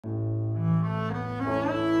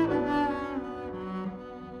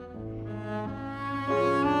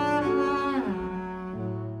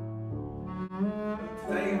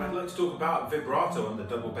about vibrato on the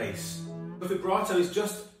double bass. The vibrato is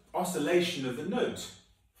just oscillation of the note,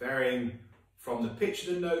 varying from the pitch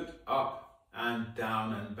of the note up and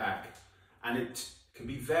down and back. And it can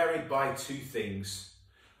be varied by two things: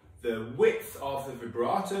 the width of the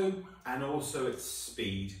vibrato and also its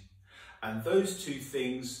speed. And those two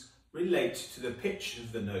things relate to the pitch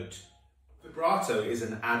of the note. Vibrato is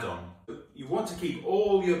an add-on. You want to keep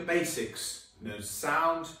all your basics,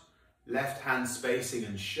 sound, left hand spacing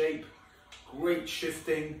and shape, great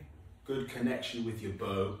shifting, good connection with your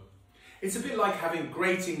bow. It's a bit like having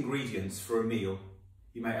great ingredients for a meal.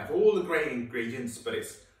 You may have all the great ingredients, but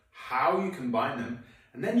it's how you combine them.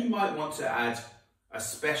 And then you might want to add a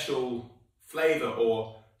special flavor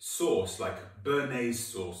or sauce, like béarnaise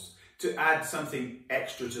sauce, to add something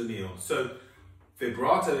extra to the meal. So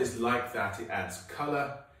vibrato is like that. It adds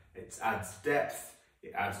color, it adds depth,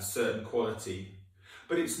 it adds a certain quality.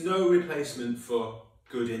 But it's no replacement for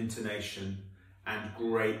good intonation and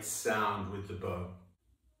great sound with the bow.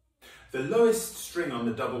 The lowest string on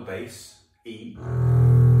the double bass, E,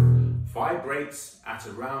 vibrates at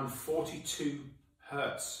around 42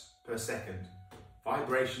 hertz per second,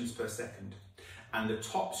 vibrations per second. And the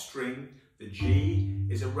top string, the G,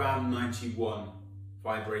 is around 91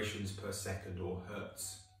 vibrations per second or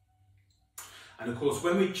hertz. And of course,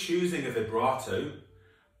 when we're choosing a vibrato,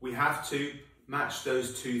 we have to match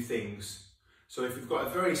those two things. So if we've got a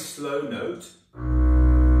very slow note,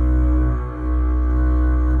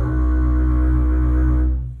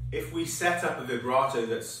 if we set up a vibrato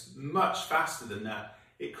that's much faster than that,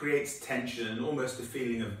 it creates tension and almost a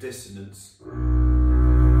feeling of dissonance.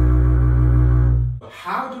 But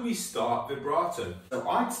how do we start vibrato? So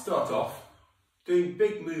I'd start off doing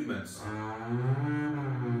big movements.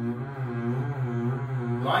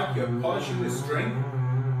 Like you're polishing the string.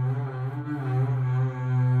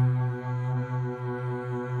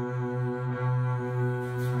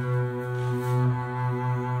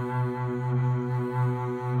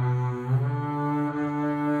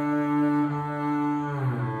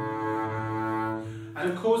 And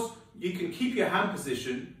of course, you can keep your hand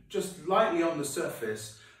position just lightly on the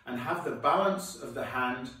surface and have the balance of the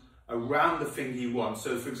hand around the finger you want.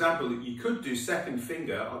 So for example, you could do second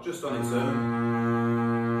finger or just on its own,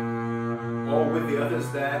 or with the others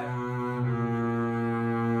there,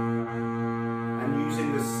 and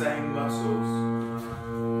using the same muscles,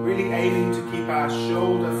 really aiming to keep our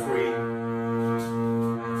shoulder free.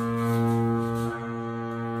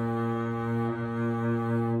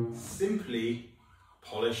 Simply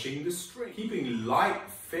polishing the string, keeping light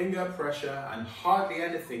finger pressure and hardly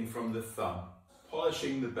anything from the thumb.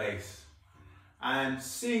 Polishing the bass and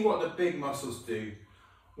seeing what the big muscles do.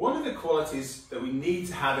 One of the qualities that we need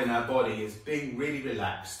to have in our body is being really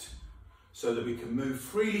relaxed so that we can move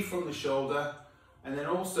freely from the shoulder, and then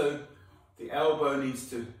also the elbow needs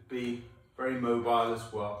to be very mobile as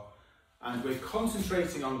well. And we're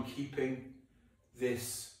concentrating on keeping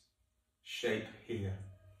this shape here.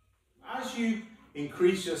 As you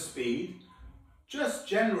increase your speed, just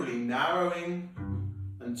generally narrowing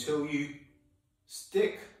until you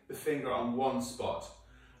stick the finger on one spot,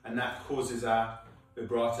 and that causes our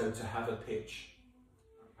vibrato to have a pitch.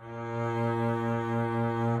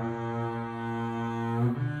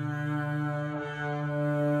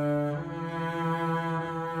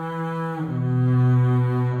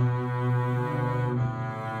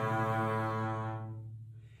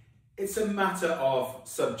 It's a matter of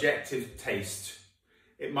subjective taste.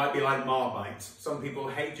 It might be like Marmite. Some people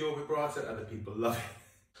hate your vibrato, other people love it.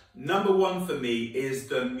 Number one for me is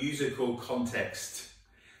the musical context.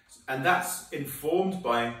 And that's informed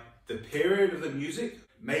by the period of the music.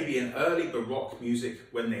 Maybe in early Baroque music,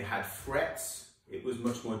 when they had frets, it was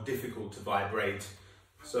much more difficult to vibrate.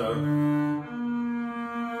 So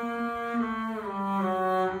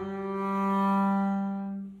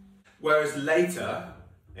whereas later,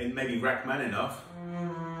 in maybe Rachmaninoff,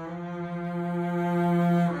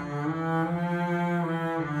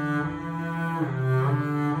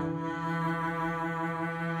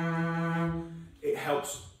 it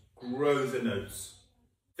helps grow the notes.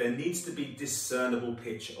 There needs to be discernible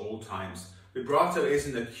pitch at all times. Vibrato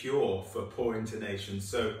isn't a cure for poor intonation,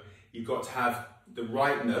 so you've got to have the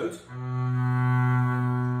right note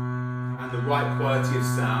and the right quality of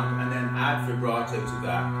sound, and then add vibrato to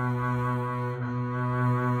that.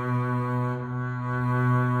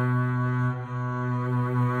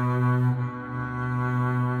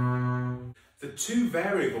 The two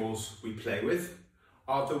variables we play with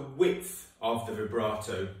are the width of the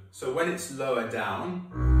vibrato. So when it's lower down,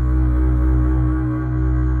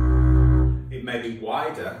 it may be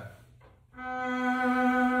wider,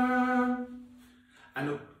 and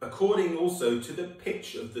a according also to the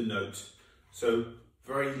pitch of the note. So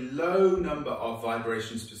very low number of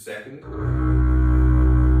vibrations per second,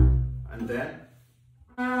 and then